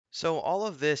So all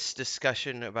of this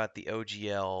discussion about the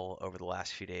OGL over the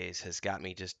last few days has got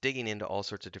me just digging into all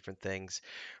sorts of different things,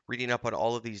 reading up on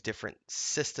all of these different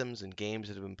systems and games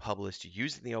that have been published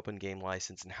using the open game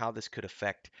license and how this could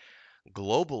affect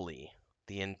globally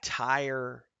the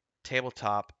entire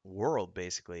tabletop world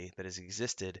basically that has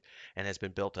existed and has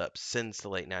been built up since the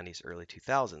late 90s, early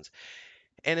 2000s.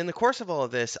 And in the course of all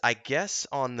of this, I guess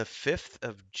on the 5th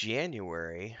of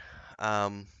January,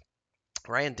 um,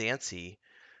 Ryan Dancey,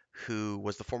 who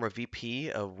was the former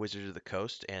VP of Wizards of the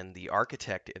Coast and the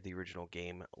architect of the original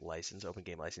game license, open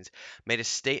game license, made a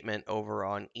statement over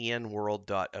on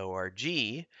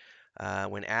enworld.org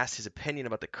when asked his opinion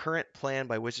about the current plan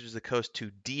by Wizards of the Coast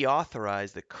to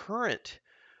deauthorize the current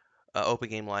open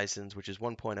game license, which is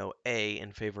 1.0A,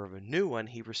 in favor of a new one.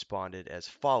 He responded as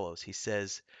follows. He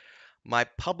says, "My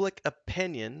public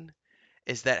opinion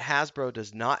is that Hasbro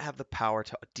does not have the power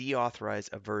to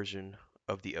deauthorize a version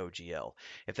of the OGL.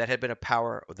 If that had been a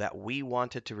power that we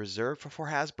wanted to reserve for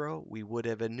Hasbro, we would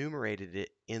have enumerated it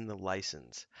in the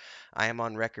license. I am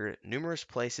on record at numerous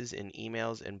places in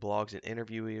emails and blogs and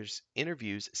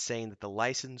interviews saying that the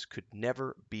license could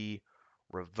never be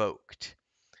revoked."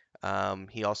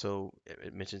 He also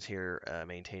it mentions here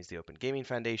maintains the Open Gaming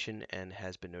Foundation and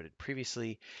has been noted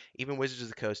previously. Even Wizards of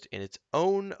the Coast, in its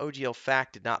own OGL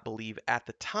fact, did not believe at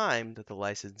the time that the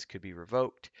license could be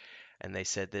revoked. And they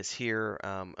said this here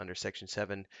under Section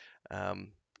 7.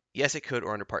 Yes, it could,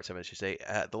 or under Part 7, I should say.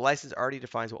 The license already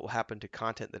defines what will happen to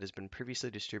content that has been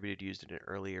previously distributed used in an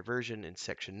earlier version in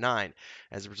Section 9.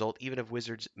 As a result, even if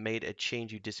Wizards made a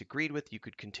change you disagreed with, you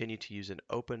could continue to use an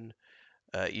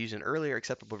earlier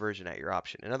acceptable version at your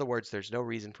option. In other words, there's no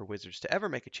reason for Wizards to ever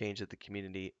make a change that the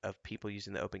community of people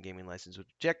using the open gaming license would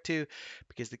object to,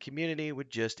 because the community would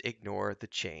just ignore the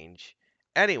change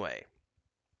anyway.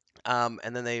 And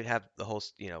then they have the whole,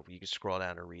 you can scroll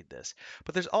down and read this.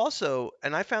 But there's also,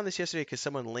 and I found this yesterday because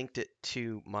someone linked it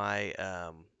to my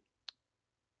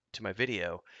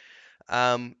video.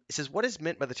 It says, what is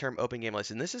meant by the term open game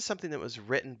license? And this is something that was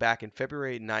written back in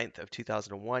February 9th of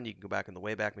 2001. You can go back in the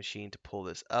Wayback Machine to pull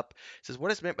this up. It says,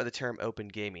 what is meant by the term open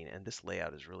gaming? And this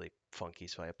layout is really funky,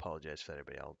 so I apologize for that,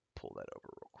 everybody. I'll pull that over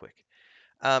real quick.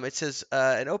 It says,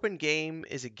 an open game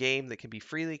is a game that can be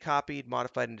freely copied,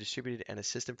 modified, and distributed, and a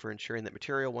system for ensuring that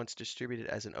material once distributed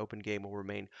as an open game will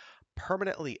remain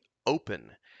permanently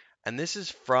open. And this is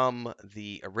from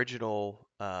the original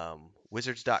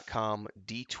Wizards.com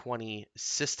D20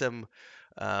 system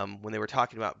when they were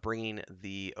talking about bringing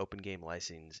the open game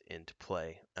license into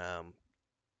play.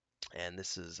 And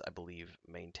this is, I believe,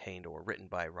 maintained or written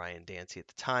by Ryan Dancey at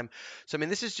the time. So, I mean,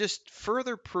 this is just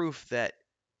further proof that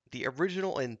the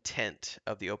original intent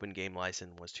of the open game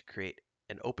license was to create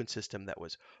an open system that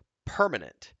was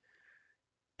permanent.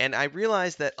 And I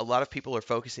realize that a lot of people are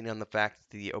focusing on the fact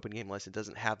that the open game license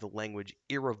doesn't have the language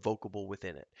irrevocable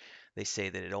within it. They say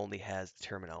that it only has the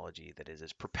terminology that is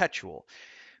as perpetual.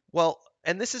 Well,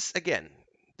 and this is, again,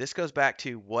 this goes back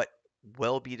to what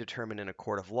will be determined in a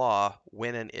court of law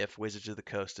when and if Wizards of the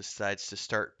Coast decides to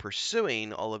start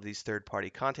pursuing all of these third party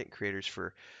content creators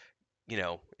for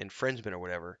infringement or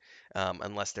whatever,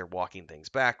 unless they're walking things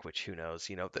back, which who knows.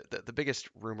 The biggest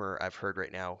rumor I've heard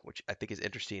right now, which I think is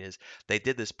interesting, is they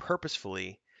did this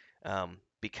purposefully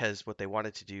because what they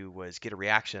wanted to do was get a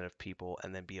reaction of people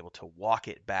and then be able to walk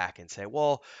it back and say,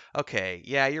 well, okay,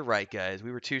 yeah, you're right, guys.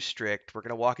 We were too strict. We're going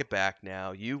to walk it back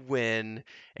now. You win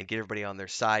and get everybody on their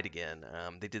side again.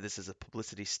 They did this as a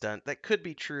publicity stunt. That could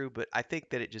be true, but I think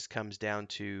that it just comes down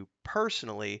to,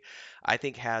 personally, I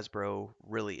think Hasbro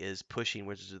really is pushing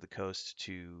Wizards of the Coast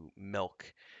to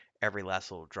milk every last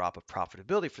little drop of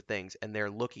profitability for things. And they're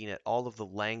looking at all of the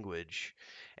language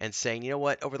and saying, you know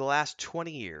what, over the last 20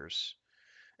 years,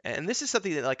 and this is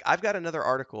something that, like, I've got another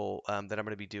article that I'm going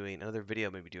to be doing, another video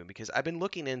I'm going to be doing, because I've been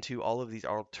looking into all of these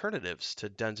alternatives to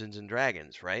Dungeons and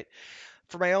Dragons, right?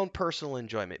 For my own personal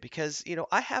enjoyment, because,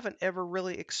 I haven't ever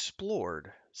really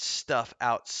explored stuff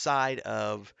outside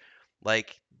of,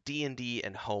 like, D&D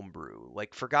and homebrew,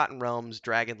 like Forgotten Realms,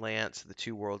 Dragonlance, the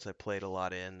two worlds I played a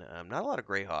lot in. Not a lot of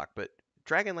Greyhawk, but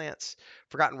Dragonlance,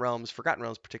 Forgotten Realms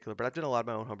particular, but I've done a lot of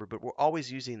my own homebrew, but we're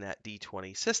always using that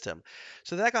D20 system.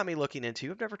 So that got me looking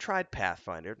into, I've never tried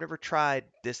Pathfinder. I've never tried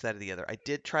this, that, or the other. I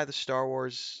did try the Star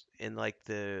Wars in like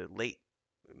the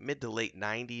mid to late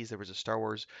 90s. There was a Star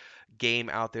Wars game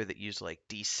out there that used like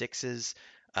D6s.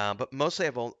 But mostly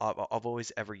I've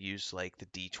always ever used like the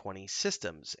D20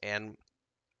 systems. And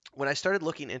when I started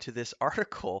looking into this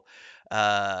article,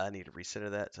 I need to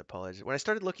recenter that, so I apologize. When I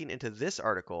started looking into this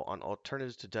article on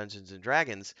alternatives to Dungeons and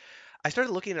Dragons, I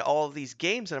started looking at all of these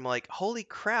games and I'm like, holy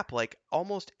crap, like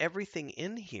almost everything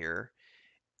in here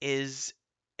is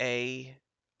a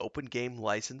open game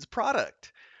license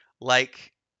product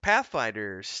like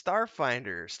Pathfinder,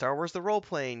 Starfinder, Star Wars the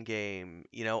role-playing game,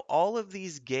 all of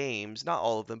these games, not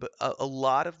all of them, but a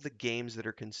lot of the games that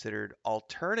are considered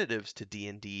alternatives to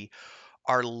D&D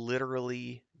are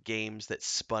literally games that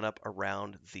spun up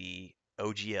around the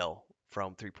OGL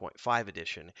from 3.5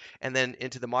 edition and then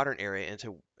into the modern era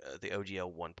into the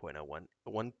OGL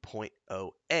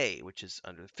 1.0A, which is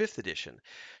under the 5th edition.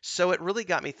 So it really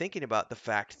got me thinking about the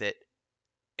fact that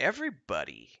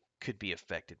everybody could be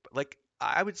affected. Like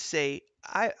I would say,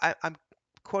 I'm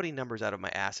quoting numbers out of my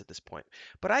ass at this point,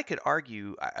 but I would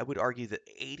argue that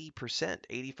 80%,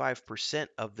 85%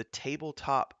 of the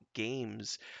tabletop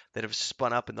games that have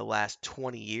spun up in the last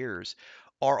 20 years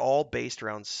are all based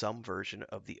around some version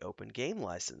of the open game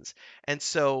license. And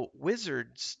so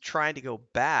Wizards trying to go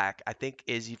back, I think,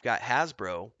 is you've got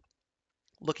Hasbro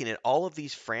looking at all of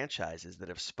these franchises that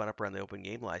have spun up around the open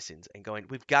game license and going,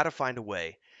 we've got to find a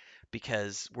way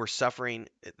because we're suffering.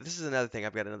 This is another thing.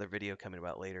 I've got another video coming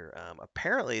about later.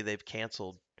 Apparently, they've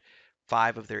canceled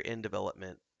 5 of their in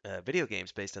development video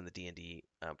games based on the D&D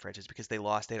franchise because they had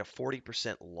a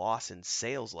 40% loss in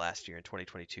sales last year in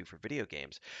 2022 for video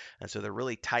games, and so they're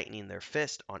really tightening their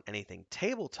fist on anything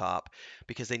tabletop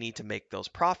because they need to make those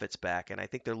profits back. And I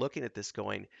think they're looking at this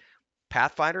going,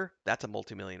 Pathfinder, that's a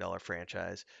multi-million dollar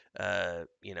franchise.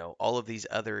 All of these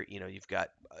other, you've got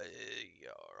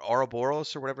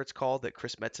Ouroboros or whatever it's called that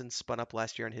Chris Metzen spun up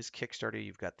last year on his Kickstarter.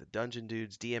 You've got the Dungeon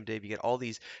Dudes, DM Dave. You get all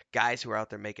these guys who are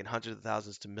out there making hundreds of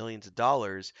thousands to millions of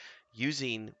dollars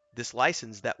using this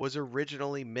license that was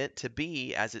originally meant to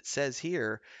be, as it says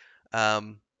here,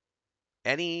 um,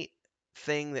 anything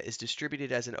that is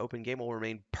distributed as an open game will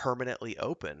remain permanently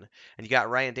open. And you got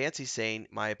Ryan Dancey saying,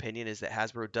 my opinion is that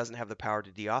Hasbro doesn't have the power to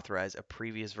deauthorize a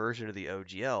previous version of the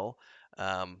OGL.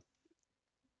 Um,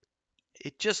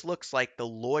 it just looks like the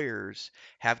lawyers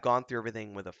have gone through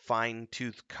everything with a fine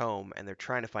tooth comb and they're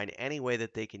trying to find any way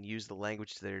that they can use the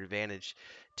language to their advantage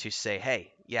to say,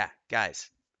 hey, yeah, guys,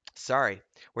 sorry,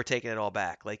 we're taking it all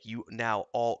back. Like, you now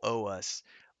all owe us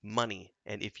money.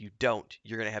 And if you don't,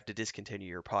 you're going to have to discontinue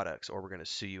your products or we're going to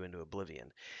sue you into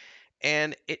oblivion.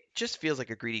 And it just feels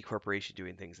like a greedy corporation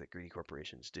doing things that greedy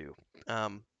corporations do.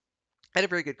 I had a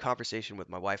very good conversation with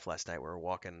my wife last night. We were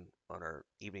walking on our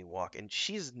evening walk, and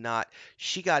she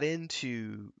got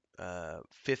into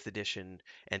 5th edition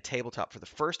and tabletop for the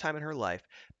first time in her life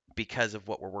because of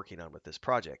what we're working on with this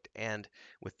project and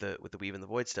with the Weave and the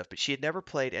Void stuff. But she had never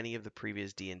played any of the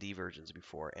previous D&D versions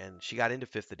before, and she got into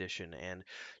 5th edition, and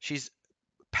she's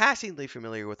passingly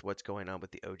familiar with what's going on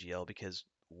with the OGL because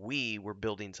we were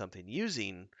building something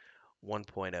using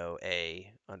 1.0A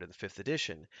under the 5th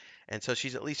edition. And so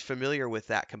she's at least familiar with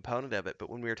that component of it. But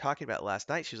when we were talking about it last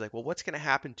night, she was like, well, what's going to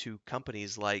happen to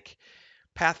companies like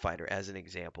Pathfinder, as an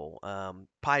example,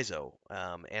 Paizo,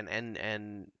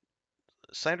 and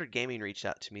Standard Gaming reached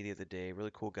out to me the other day.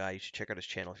 Really cool guy. You should check out his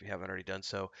channel if you haven't already done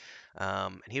so.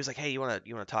 And he was like, "Hey, you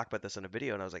wanna talk about this on a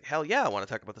video?" And I was like, "Hell yeah, I want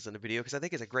to talk about this on a video because I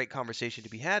think it's a great conversation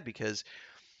to be had because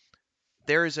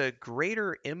there is a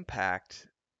greater impact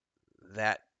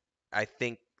that I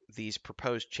think these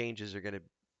proposed changes are going to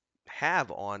have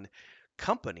on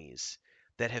companies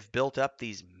that have built up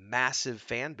these massive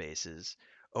fan bases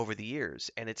over the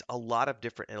years, and it's a lot of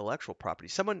different intellectual property.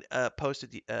 Someone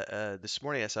posted this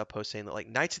morning. I saw a post saying that like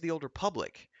Knights of the Old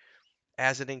Republic,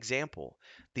 as an example,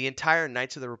 the entire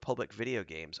Knights of the Republic video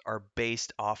games are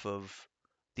based off of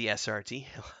the SRT.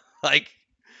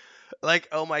 like,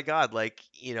 oh my God,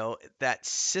 that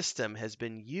system has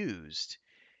been used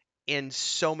in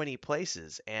so many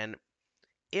places, and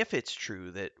if it's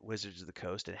true that Wizards of the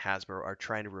Coast and Hasbro are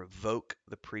trying to revoke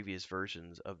the previous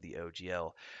versions of the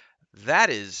OGL, that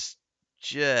is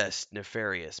just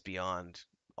nefarious beyond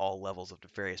all levels of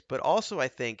nefarious. But also, I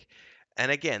think,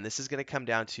 and again, this is going to come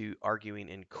down to arguing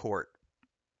in court.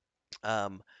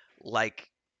 Um, like,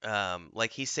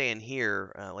 like he's saying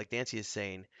here, like Dancey is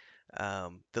saying,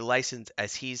 the license,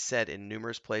 as he's said in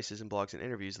numerous places and blogs and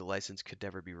interviews, the license could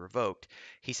never be revoked.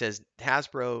 He says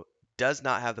Hasbro does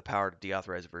not have the power to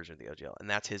deauthorize a version of the OGL, and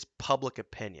that's his public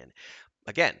opinion.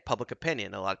 Again, public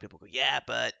opinion. A lot of people go, yeah,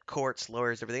 but courts,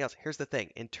 lawyers, everything else. Here's the thing: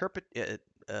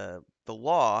 the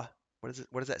law. What is it?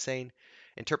 What is that saying?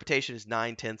 Interpretation is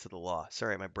 9/10 of the law.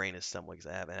 Sorry, my brain is stumbling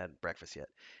because I haven't had breakfast yet.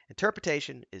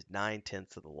 Interpretation is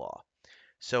 9/10 of the law.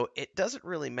 So it doesn't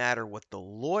really matter what the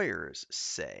lawyers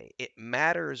say. It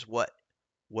matters what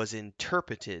was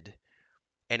interpreted.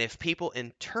 And if people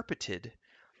interpreted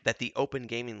that the open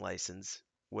gaming license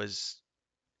was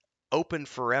open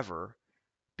forever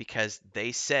because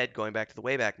they said, going back to the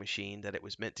Wayback Machine, that it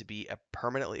was meant to be a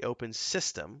permanently open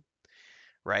system,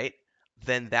 right?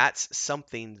 then that's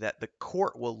something that the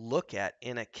court will look at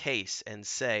in a case and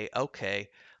say, okay,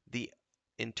 the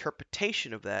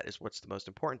interpretation of that is what's the most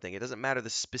important thing. It doesn't matter the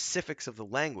specifics of the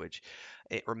language,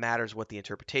 it matters what the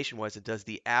interpretation was. And does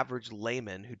the average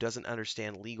layman who doesn't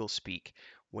understand legal speak,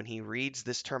 when he reads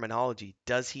this terminology,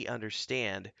 does he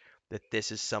understand that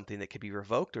this is something that can be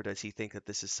revoked, or does he think that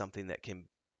this is something that can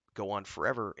go on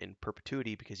forever in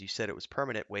perpetuity because you said it was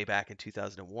permanent way back in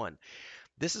 2001?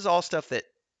 This is all stuff that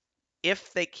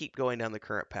if they keep going down the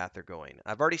current path they're going.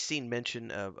 I've already seen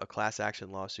mention of a class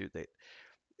action lawsuit that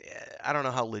I don't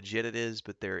know how legit it is,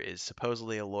 but there is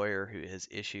supposedly a lawyer who has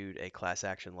issued a class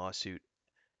action lawsuit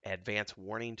advance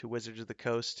warning to Wizards of the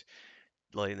Coast,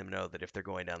 letting them know that if they're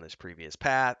going down this previous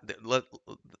path,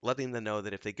 letting them know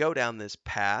that if they go down this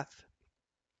path,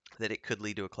 that it could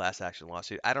lead to a class action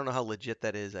lawsuit. I don't know how legit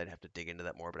that is. I'd have to dig into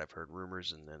that more, but I've heard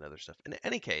rumors and other stuff. In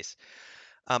any case,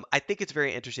 I think it's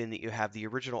very interesting that you have the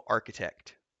original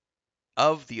architect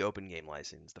of the open game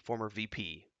license, the former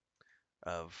VP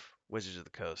of Wizards of the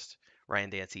Coast, Ryan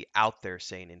Dancey, out there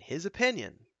saying, in his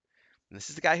opinion, and this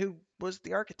is the guy who was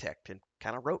the architect and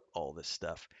kind of wrote all this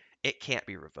stuff, it can't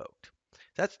be revoked.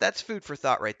 That's food for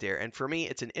thought right there. And for me,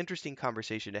 it's an interesting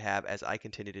conversation to have as I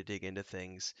continue to dig into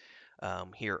things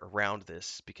here around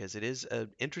this, because it is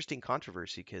an interesting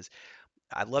controversy. Because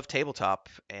I love tabletop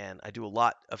and I do a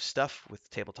lot of stuff with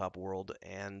tabletop world,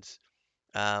 and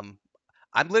um,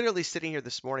 I'm literally sitting here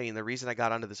this morning, and the reason I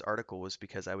got onto this article was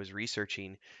because I was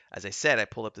researching. As I said, I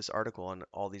pulled up this article on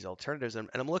all these alternatives, and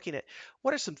I'm looking at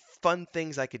what are some fun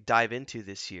things I could dive into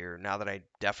this year. Now that I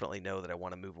definitely know that I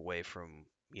want to move away from,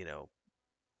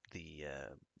 the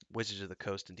Wizards of the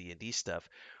Coast and D&D stuff.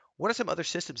 What are some other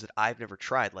systems that I've never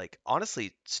tried? Like,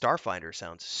 honestly, Starfinder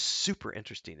sounds super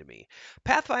interesting to me.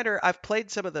 Pathfinder, I've played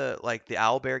some of the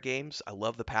Owlbear games. I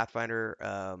love the Pathfinder.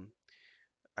 I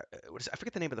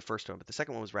forget the name of the first one, but the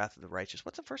second one was Wrath of the Righteous.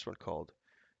 What's the first one called?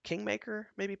 Kingmaker,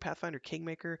 maybe Pathfinder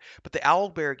Kingmaker. But the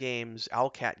Owlbear games,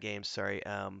 Owlcat games, sorry,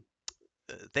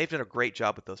 they've done a great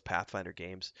job with those Pathfinder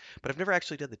games. But I've never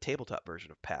actually done the tabletop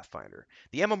version of Pathfinder.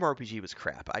 The MMORPG was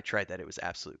crap. I tried that; it was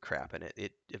absolute crap, and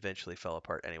it eventually fell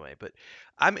apart anyway. But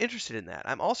I'm interested in that.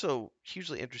 I'm also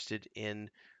hugely interested in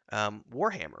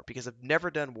Warhammer because I've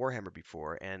never done Warhammer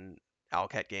before, and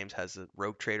Owlcat Games has a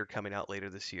Rogue Trader coming out later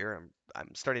this year.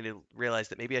 I'm starting to realize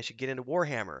that maybe I should get into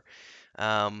Warhammer.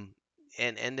 Um,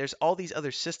 and there's all these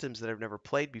other systems that I've never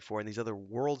played before, and these other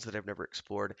worlds that I've never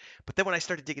explored. But then when I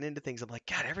started digging into things, I'm like,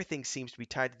 God, everything seems to be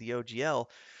tied to the OGL.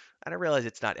 And I realize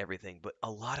it's not everything, but a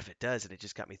lot of it does. And it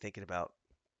just got me thinking about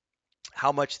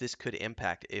how much this could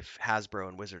impact if Hasbro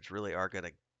and Wizards really are going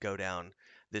to go down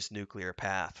this nuclear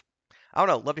path. I don't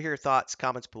know. Love to hear your thoughts,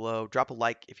 comments below. Drop a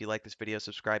like if you like this video.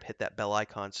 Subscribe, hit that bell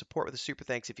icon. Support with a super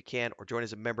thanks if you can, or join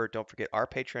as a member. Don't forget our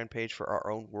Patreon page for our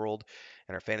own world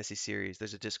and our fantasy series.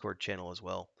 There's a Discord channel as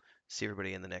well. See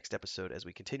everybody in the next episode as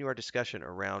we continue our discussion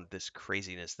around this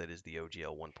craziness that is the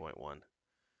OGL 1.1.